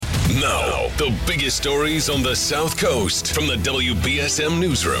Now, the biggest stories on the South Coast from the WBSM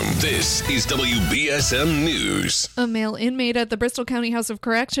Newsroom. This is WBSM News. A male inmate at the Bristol County House of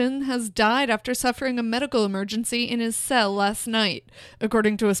Correction has died after suffering a medical emergency in his cell last night.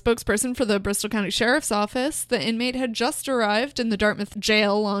 According to a spokesperson for the Bristol County Sheriff's Office, the inmate had just arrived in the Dartmouth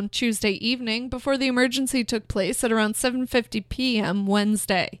jail on Tuesday evening before the emergency took place at around 7:50 p.m.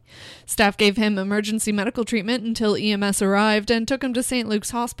 Wednesday. Staff gave him emergency medical treatment until EMS arrived and took him to St.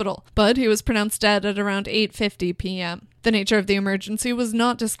 Luke's Hospital, but he was pronounced dead at around 8:50 p.m. The nature of the emergency was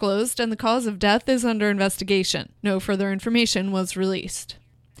not disclosed, and the cause of death is under investigation. No further information was released.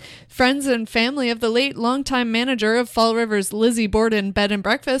 Friends and family of the late longtime manager of Fall River's Lizzie Borden Bed and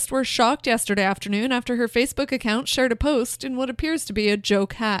Breakfast were shocked yesterday afternoon after her Facebook account shared a post in what appears to be a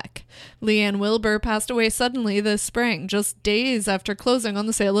joke hack. Leanne Wilbur passed away suddenly this spring, just days after closing on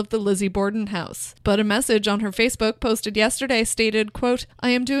the sale of the Lizzie Borden house. But a message on her Facebook posted yesterday stated, quote, "I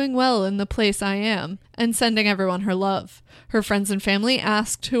am doing well in the place I am," and sending everyone her love. Her friends and family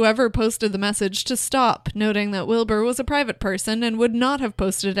asked whoever posted the message to stop, noting that Wilbur was a private person and would not have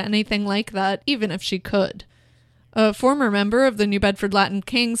posted anything like that, even if she could. A former member of the New Bedford Latin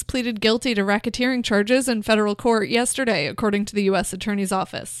Kings pleaded guilty to racketeering charges in federal court yesterday, according to the U.S. Attorney's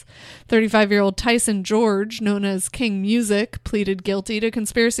Office. 35-year-old Tyson George, known as King Music, pleaded guilty to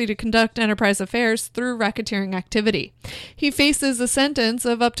conspiracy to conduct enterprise affairs through racketeering activity. He faces a sentence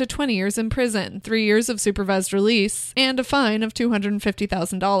of up to 20 years in prison, 3 years of supervised release, and a fine of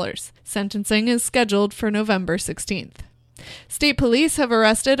 $250,000. Sentencing is scheduled for November 16th. State police have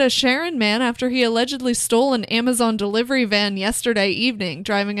arrested a Sharon man after he allegedly stole an Amazon delivery van yesterday evening,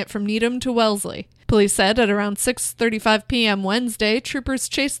 driving it from Needham to Wellesley. Police said at around 6:35 p.m. Wednesday, troopers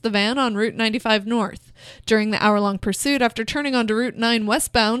chased the van on Route 95 North. During the hour-long pursuit, after turning onto Route 9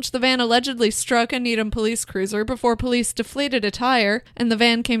 westbound, the van allegedly struck a Needham police cruiser before police deflated a tire, and the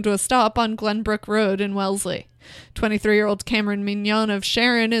van came to a stop on Glenbrook Road in Wellesley. 23-year-old Cameron Mignon of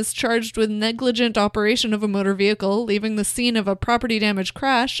Sharon is charged with negligent operation of a motor vehicle, leaving the scene of a property damage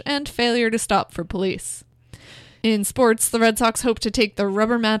crash, and failure to stop for police. In sports, the Red Sox hope to take the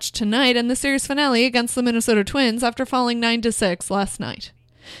rubber match tonight in the series finale against the Minnesota Twins after falling 9-6 last night.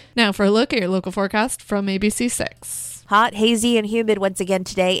 Now for a look at your local forecast from ABC6. Hot, hazy, and humid once again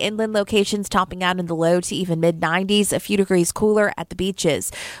today. Inland locations topping out in the low to even mid-90s, a few degrees cooler at the beaches.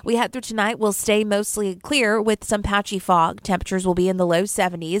 We head through tonight will stay mostly clear with some patchy fog. Temperatures will be in the low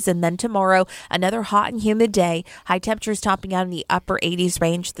 70s, and then tomorrow, another hot and humid day. High temperatures topping out in the upper 80s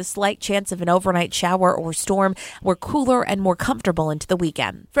range. The slight chance of an overnight shower or storm. We're cooler and more comfortable into the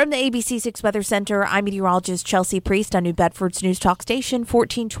weekend. From the ABC6 Weather Center, I'm meteorologist Chelsea Priest on New Bedford's News Talk Station,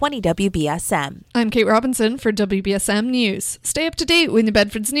 1420 WBSM. I'm Kate Robinson for WBSM News. Stay up to date with New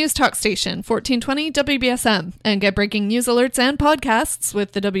Bedford's News Talk Station, 1420 WBSM, and get breaking news alerts and podcasts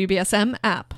with the WBSM app.